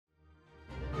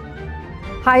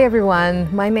Hi everyone,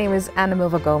 my name is Anna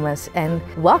Milva Gomez and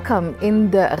welcome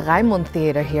in the Raimund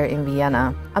Theater here in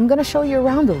Vienna. I'm going to show you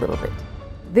around a little bit.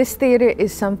 This theater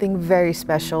is something very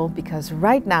special because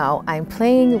right now I'm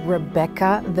playing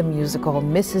Rebecca the musical.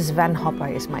 Mrs. Van Hopper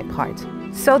is my part.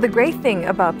 So the great thing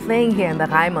about playing here in the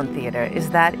Raimund Theater is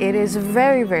that it is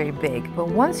very, very big, but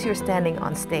once you're standing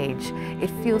on stage, it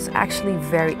feels actually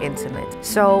very intimate.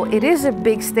 So it is a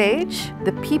big stage,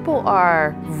 the people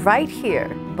are right here,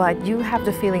 but you have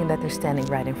the feeling that they're standing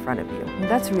right in front of you. And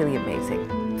that's really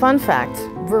amazing. Fun fact,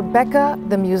 Rebecca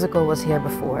the musical was here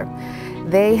before.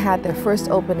 They had their first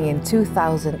opening in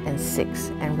 2006,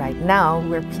 and right now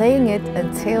we're playing it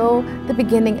until the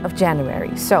beginning of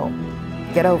January. So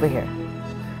get over here.